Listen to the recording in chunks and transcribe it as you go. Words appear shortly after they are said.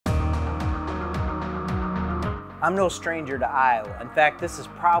I'm no stranger to Iowa. In fact, this is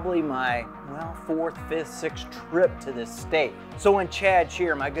probably my, well, fourth, fifth, sixth trip to this state. So when Chad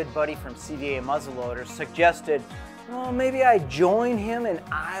Shear, my good buddy from CVA Muzzleloaders, suggested, well, maybe I join him in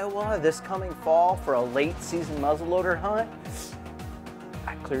Iowa this coming fall for a late season muzzleloader hunt,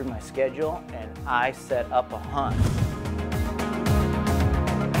 I cleared my schedule and I set up a hunt.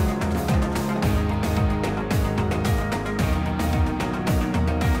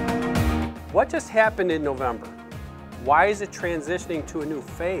 What just happened in November? Why is it transitioning to a new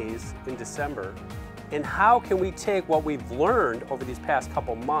phase in December? And how can we take what we've learned over these past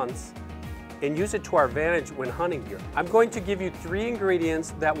couple months and use it to our advantage when hunting deer? I'm going to give you 3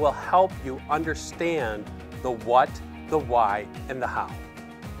 ingredients that will help you understand the what, the why, and the how.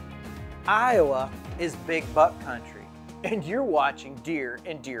 Iowa is big buck country, and you're watching Deer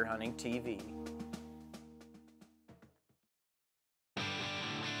and Deer Hunting TV.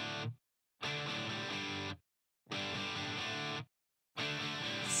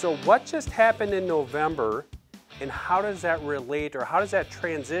 So what just happened in November, and how does that relate, or how does that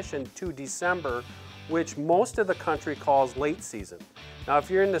transition to December, which most of the country calls late season? Now, if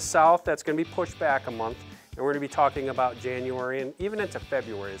you're in the South, that's going to be pushed back a month, and we're going to be talking about January and even into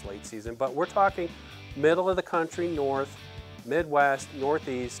February is late season, but we're talking middle of the country, North, Midwest,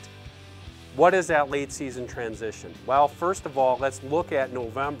 Northeast. What is that late season transition? Well, first of all, let's look at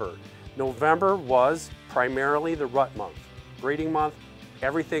November. November was primarily the rut month, breeding month.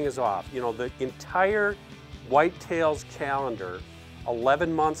 Everything is off. You know, the entire whitetails calendar,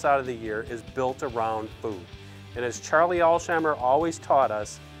 11 months out of the year, is built around food. And as Charlie Alsheimer always taught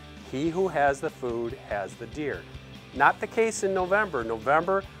us, he who has the food has the deer. Not the case in November.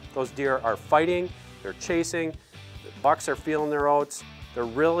 November, those deer are fighting, they're chasing, the bucks are feeling their oats, they're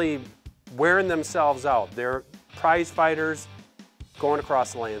really wearing themselves out. They're prize fighters going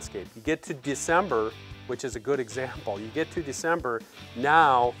across the landscape. You get to December, which is a good example. You get to December,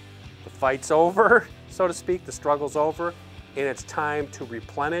 now the fight's over, so to speak, the struggle's over, and it's time to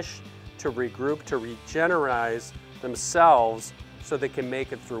replenish, to regroup, to regenerate themselves so they can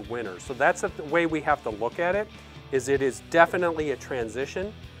make it through winter. So that's the way we have to look at it, is it is definitely a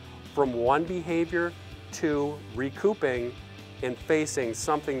transition from one behavior to recouping and facing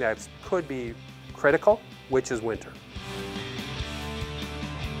something that could be critical, which is winter.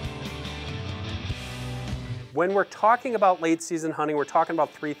 When we're talking about late season hunting, we're talking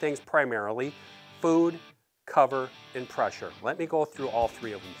about 3 things primarily: food, cover, and pressure. Let me go through all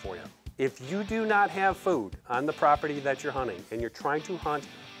 3 of them for you. If you do not have food on the property that you're hunting and you're trying to hunt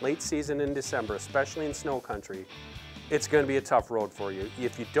late season in December, especially in snow country, it's going to be a tough road for you.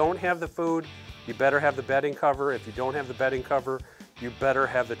 If you don't have the food, you better have the bedding cover. If you don't have the bedding cover, you better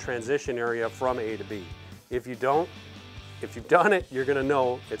have the transition area from A to B. If you don't, if you've done it, you're gonna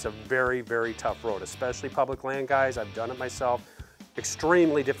know it's a very, very tough road, especially public land guys. I've done it myself.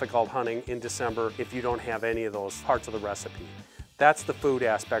 Extremely difficult hunting in December if you don't have any of those parts of the recipe. That's the food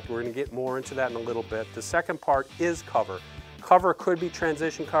aspect. We're gonna get more into that in a little bit. The second part is cover. Cover could be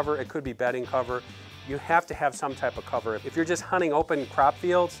transition cover, it could be bedding cover. You have to have some type of cover. If you're just hunting open crop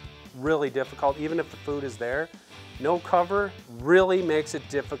fields, really difficult, even if the food is there. No cover really makes it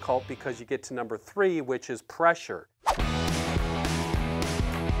difficult because you get to number 3, which is pressure,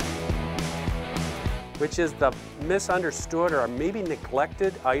 which is the misunderstood or maybe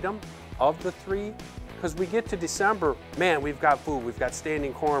neglected item of the 3. Because we get to December, man, we've got food, we've got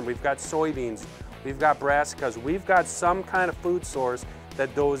standing corn, we've got soybeans, we've got brassicas, we've got some kind of food source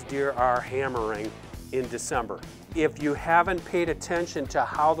that those deer are hammering in December. If you haven't paid attention to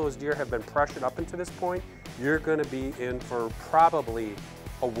how those deer have been pressured up into this point, you're gonna be in for probably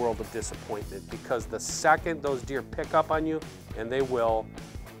a world of disappointment, because the second those deer pick up on you, and they will,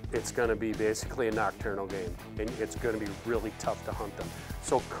 it's gonna be basically a nocturnal game, and it's gonna be really tough to hunt them.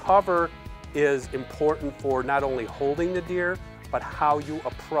 So cover is important for not only holding the deer, but how you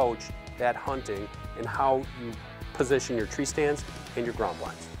approach that hunting and how you position your tree stands and your ground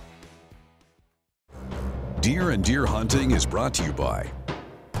blinds. Deer and Deer Hunting is brought to you by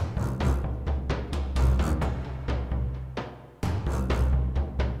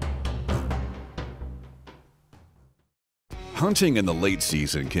hunting in the late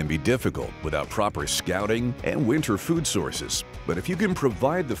season can be difficult without proper scouting and winter food sources. But if you can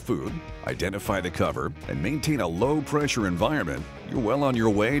provide the food, identify the cover, and maintain a low-pressure environment, you're well on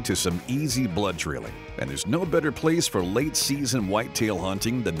your way to some easy blood trailing. And there's no better place for late-season whitetail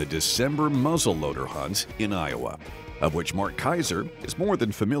hunting than the December muzzleloader hunt in Iowa, of which Mark Kaiser is more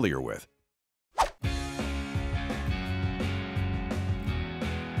than familiar with.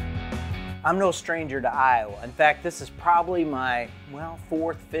 I'm no stranger to Iowa. In fact, this is probably my, well,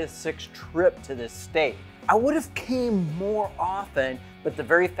 fourth, fifth, sixth trip to this state. I would have came more often, but the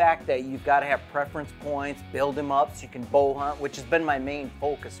very fact that you've got to have preference points, build them up so you can bow hunt, which has been my main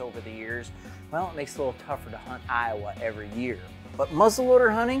focus over the years, well, it makes it a little tougher to hunt Iowa every year. But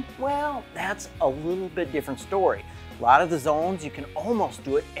muzzleloader hunting, well, that's a little bit different story. A lot of the zones, you can almost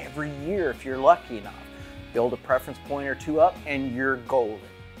do it every year if you're lucky enough. Build a preference point or two up and you're golden.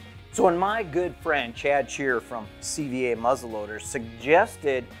 So when my good friend Chad Shearer from CVA Muzzleloaders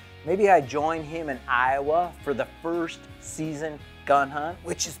suggested maybe I join him in Iowa for the first season gun hunt,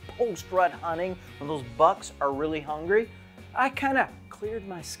 which is post-rut hunting when those bucks are really hungry, I kind of cleared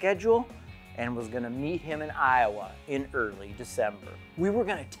my schedule and was going to meet him in Iowa in early December. We were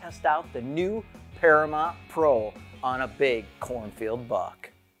going to test out the new Paramount Pro on a big cornfield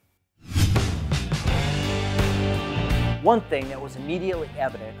buck. One thing that was immediately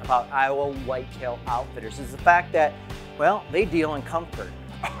evident about Iowa Whitetail Outfitters is the fact that, well, they deal in comfort.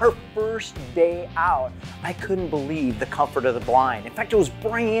 Our first day out, I couldn't believe the comfort of the blind. In fact, it was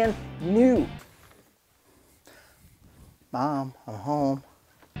brand new. Mom, I'm home.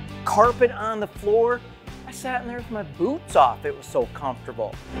 Carpet on the floor. I sat in there with my boots off. It was so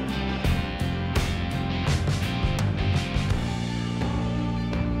comfortable.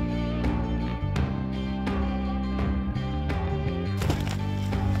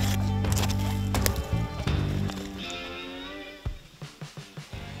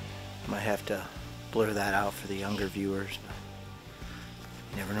 Might have to blur that out for the younger viewers, but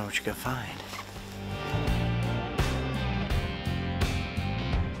you never know what you're gonna find.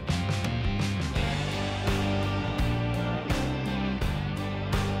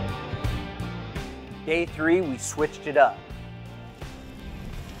 Day 3, we switched it up.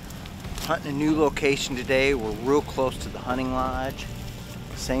 Hunting a new location today. We're real close to the hunting lodge.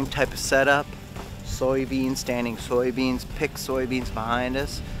 Same type of setup. Soybeans, standing soybeans, picked soybeans behind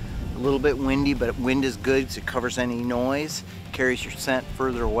us. A little bit windy, but wind is good because it covers any noise. Carries your scent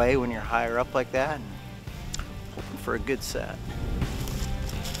further away when you're higher up like that. And hoping for a good set.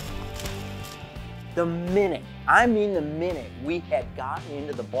 The minute, I mean the minute we had gotten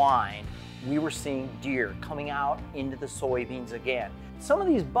into the blind, we were seeing deer coming out into the soybeans again. Some of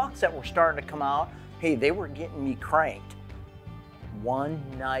these bucks that were starting to come out, hey, they were getting me cranked. One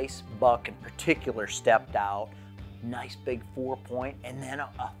nice buck in particular stepped out, nice big 4-point, and then a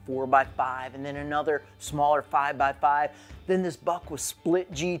 4x5, and then another smaller 5x5. Then this buck was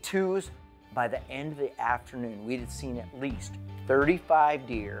split G2s. By the end of the afternoon, we had seen at least 35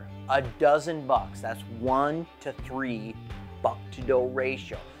 deer, a dozen bucks. That's 1 to 3 buck to doe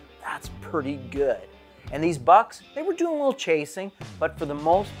ratio. That's pretty good. And these bucks, they were doing a little chasing, but for the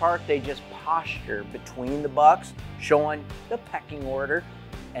most part, they just postured between the bucks, showing the pecking order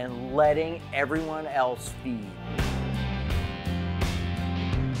and letting everyone else feed.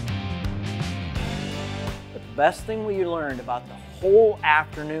 But the best thing we learned about the whole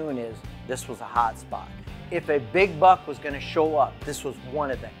afternoon is this was a hot spot. If a big buck was going to show up, this was one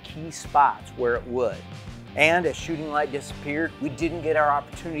of the key spots where it would. And as shooting light disappeared, we didn't get our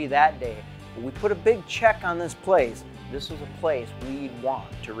opportunity that day. But we put a big check on this place. This was a place we'd want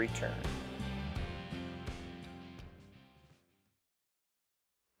to return.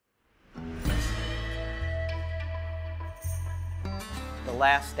 The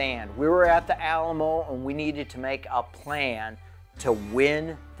last stand. We were at the Alamo and we needed to make a plan to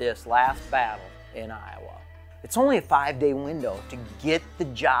win this last battle in Iowa. It's only a 5-day window to get the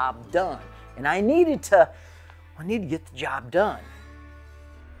job done. And I needed to get the job done.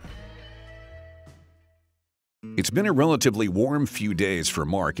 It's been a relatively warm few days for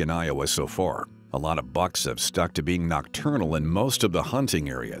Mark in Iowa so far. A lot of bucks have stuck to being nocturnal in most of the hunting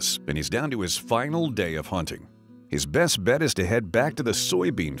areas, and he's down to his final day of hunting. His best bet is to head back to the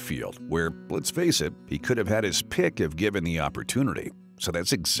soybean field, where, let's face it, he could have had his pick if given the opportunity. So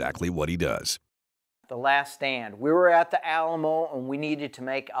that's exactly what he does. The last stand. We were at the Alamo and we needed to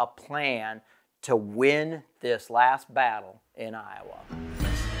make a plan to win this last battle in Iowa.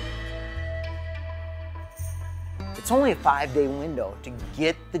 It's only a 5-day window to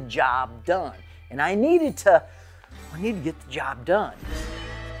get the job done. And I needed to get the job done.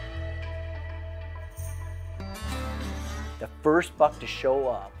 The first buck to show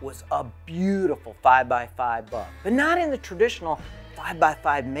up was a beautiful 5x5 buck, but not in the traditional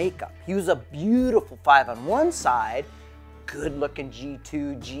 5x5 makeup. He was a beautiful 5 on one side, good looking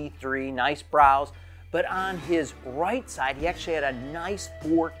G2, G3, nice brows, but on his right side, he actually had a nice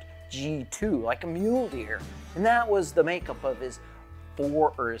forked G2, like a mule deer. And that was the makeup of his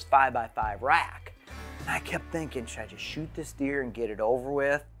 5x5 rack. And I kept thinking, should I just shoot this deer and get it over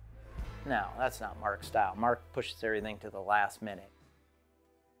with? No, that's not Mark's style. Mark pushes everything to the last minute.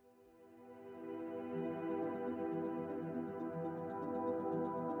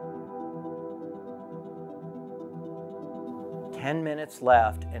 10 minutes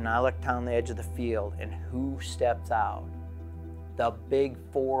left, and I look down the edge of the field, and who steps out? The big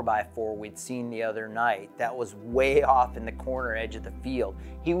 4x4 we'd seen the other night that was way off in the corner edge of the field.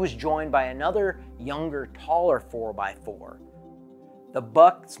 He was joined by another younger, taller 4x4. The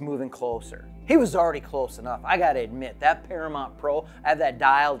buck's moving closer. He was already close enough. I gotta admit, that Paramount Pro, I have that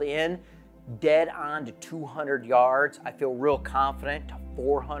dialed in, dead on to 200 yards. I feel real confident to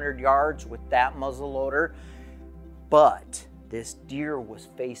 400 yards with that muzzleloader. But this deer was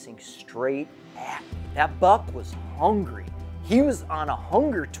facing straight at me. That buck was hungry. He was on a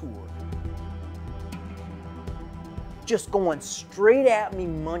hunger tour. Just going straight at me,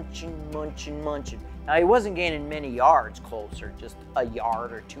 munching, munching, munching. Now, he wasn't gaining many yards closer, just a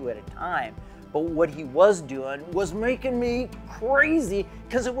yard or two at a time. But what he was doing was making me crazy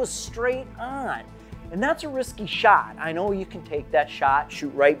because it was straight on. And that's a risky shot. I know you can take that shot,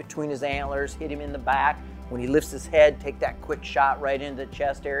 shoot right between his antlers, hit him in the back. When he lifts his head, take that quick shot right into the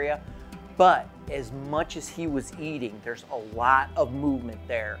chest area. But as much as he was eating, there's a lot of movement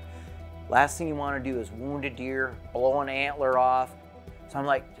there. Last thing you want to do is wound a deer, blow an antler off. So I'm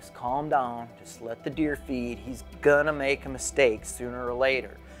like, just calm down, just let the deer feed. He's gonna make a mistake sooner or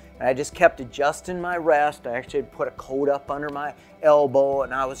later. And I just kept adjusting my rest. I actually put a coat up under my elbow,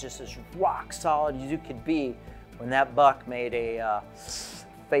 and I was just as rock solid as you could be when that buck made a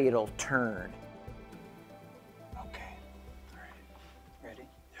fatal turn. Okay, all right, ready?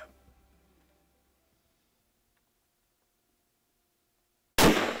 Yep.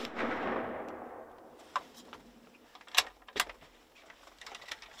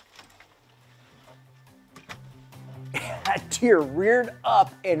 That deer reared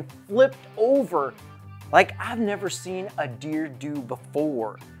up and flipped over like I've never seen a deer do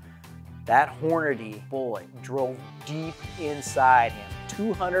before. That Hornady bullet drove deep inside him,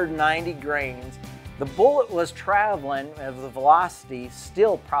 290 grains. The bullet was traveling at the velocity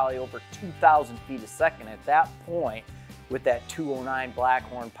still probably over 2,000 feet a second at that point with that 209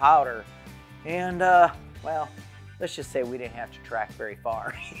 Blackhorn powder. And well, let's just say we didn't have to track very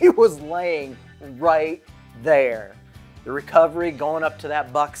far. He was laying right there. The recovery, going up to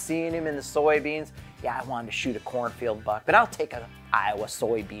that buck, seeing him in the soybeans. Yeah, I wanted to shoot a cornfield buck, but I'll take an Iowa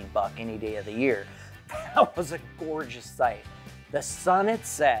soybean buck any day of the year. That was a gorgeous sight. The sun had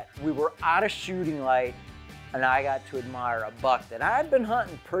set, we were out of shooting light, and I got to admire a buck that I'd been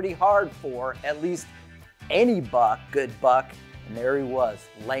hunting pretty hard for, at least any buck, good buck, and there he was,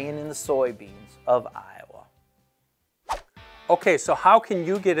 laying in the soybeans of Iowa. Okay, so how can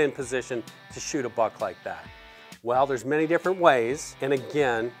you get in position to shoot a buck like that? Well, there's many different ways, and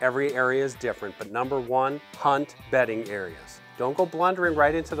again, every area is different, but number one, hunt bedding areas. Don't go blundering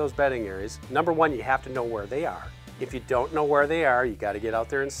right into those bedding areas. Number one, you have to know where they are. If you don't know where they are, you got to get out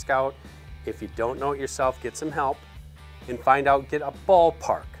there and scout. If you don't know it yourself, get some help and find out, get a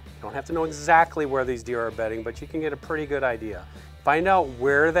ballpark. You don't have to know exactly where these deer are bedding, but you can get a pretty good idea. Find out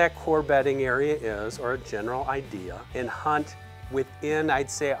where that core bedding area is, or a general idea, and hunt within,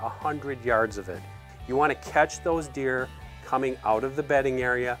 I'd say, 100 yards of it. You want to catch those deer coming out of the bedding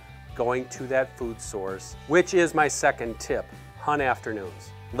area, going to that food source, which is my second tip, hunt afternoons.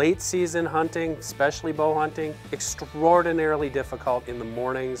 Late season hunting, especially bow hunting, extraordinarily difficult in the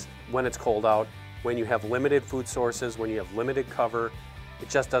mornings when it's cold out, when you have limited food sources, when you have limited cover. It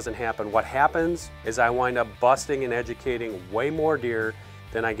just doesn't happen. What happens is I wind up busting and educating way more deer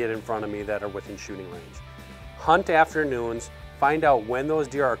than I get in front of me that are within shooting range. Hunt afternoons. Find out when those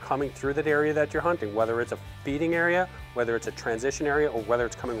deer are coming through that area that you're hunting, whether it's a feeding area, whether it's a transition area, or whether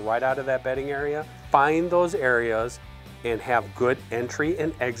it's coming right out of that bedding area. Find those areas and have good entry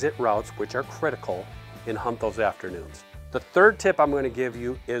and exit routes, which are critical, and hunt those afternoons. The third tip I'm going to give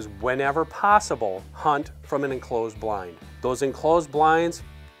you is, whenever possible, hunt from an enclosed blind. Those enclosed blinds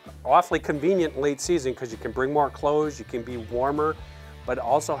are awfully convenient late season because you can bring more clothes, you can be warmer, but it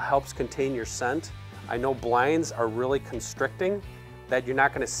also helps contain your scent. I know blinds are really constricting, that you're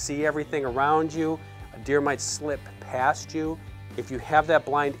not going to see everything around you. A deer might slip past you. If you have that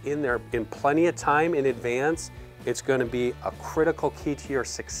blind in there in plenty of time in advance, it's going to be a critical key to your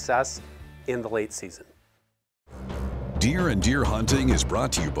success in the late season. Deer and Deer Hunting is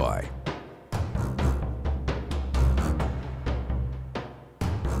brought to you by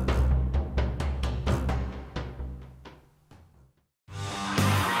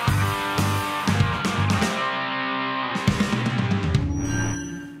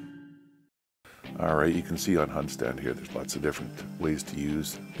All right, you can see on HuntStand here, there's lots of different ways to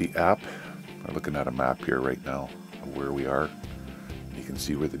use the app. I'm looking at a map here right now of where we are. You can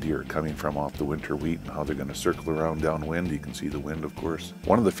see where the deer are coming from off the winter wheat and how they're going to circle around downwind. You can see the wind, of course.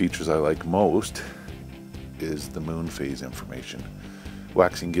 One of the features I like most is the moon phase information.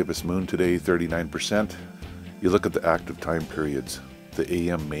 Waxing gibbous moon today, 39%. You look at the active time periods. The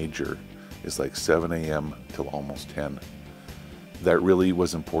AM major is like 7 a.m. till almost 10. That really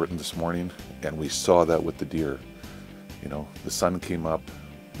was important this morning, and we saw that with the deer. You know, the sun came up,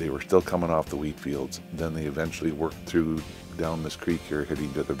 they were still coming off the wheat fields, then they eventually worked through down this creek here,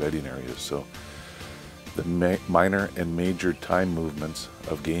 heading to their bedding areas. So the minor and major time movements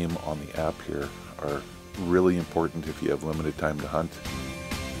of game on the app here are really important if you have limited time to hunt.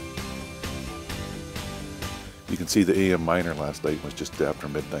 You can see the AM minor last night was just after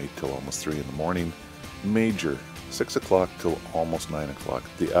midnight till almost 3 in the morning. Major, 6 o'clock till almost 9 o'clock.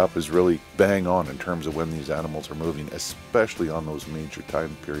 The app is really bang on in terms of when these animals are moving, especially on those major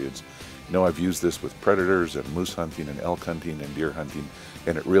time periods. You know, I've used this with predators and moose hunting and elk hunting and deer hunting,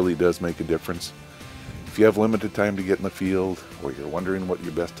 and it really does make a difference. If you have limited time to get in the field, or you're wondering what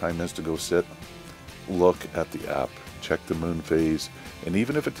your best time is to go sit, look at the app, check the moon phase, and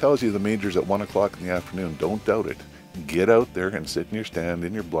even if it tells you the major's at 1 o'clock in the afternoon, don't doubt it. Get out there and sit in your stand,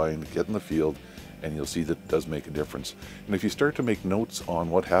 in your blind, get in the field, and you'll see that it does make a difference. And if you start to make notes on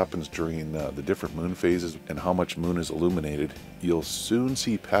what happens during the different moon phases and how much moon is illuminated, you'll soon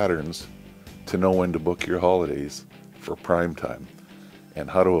see patterns to know when to book your holidays for prime time and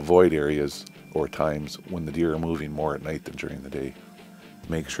how to avoid areas or times when the deer are moving more at night than during the day.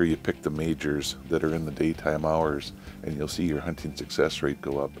 Make sure you pick the majors that are in the daytime hours, and you'll see your hunting success rate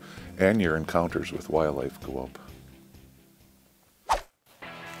go up and your encounters with wildlife go up.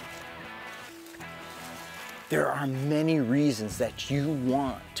 There are many reasons that you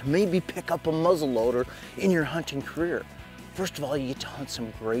want to maybe pick up a muzzleloader in your hunting career. First of all, you get to hunt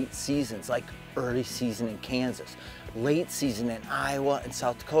some great seasons like early season in Kansas, late season in Iowa and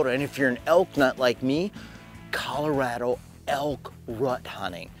South Dakota, and if you're an elk nut like me, Colorado elk rut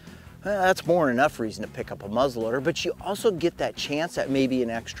hunting. Well, that's more than enough reason to pick up a muzzleloader, but you also get that chance at maybe an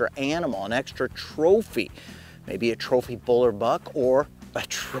extra animal, an extra trophy, maybe a trophy bull or buck or a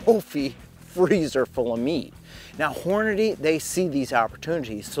trophy freezer full of meat. Now Hornady, they see these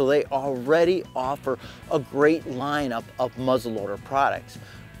opportunities, so they already offer a great lineup of muzzleloader products.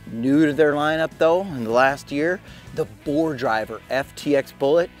 New to their lineup though, in the last year, the Boar Driver FTX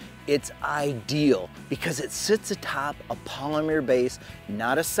bullet. It's ideal because it sits atop a polymer base,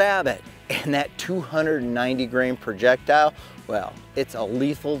 not a sabot, and that 290 grain projectile, well, it's a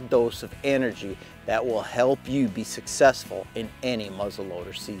lethal dose of energy that will help you be successful in any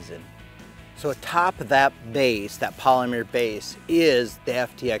muzzleloader season. So atop of that base, that polymer base, is the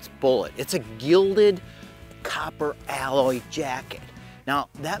FTX bullet. It's a gilded copper alloy jacket. Now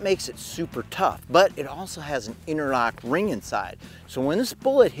that makes it super tough, but it also has an interlock ring inside. So when this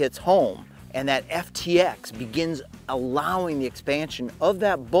bullet hits home and that FTX begins allowing the expansion of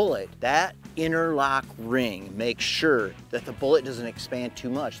that bullet, that interlock ring makes sure that the bullet doesn't expand too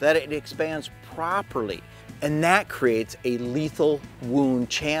much, that it expands properly, and that creates a lethal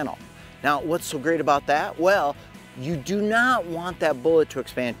wound channel. Now what's so great about that? Well, you do not want that bullet to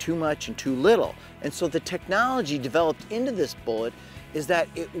expand too much and too little, and so the technology developed into this bullet is that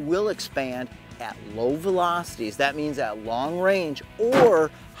it will expand at low velocities. That means at long range, or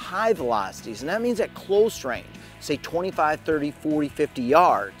high velocities, and that means at close range, say 25, 30, 40, 50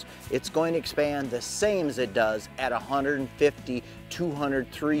 yards. It's going to expand the same as it does at 150,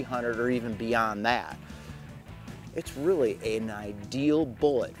 200, 300, or even beyond that. It's really an ideal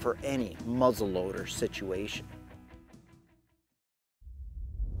bullet for any muzzleloader situation.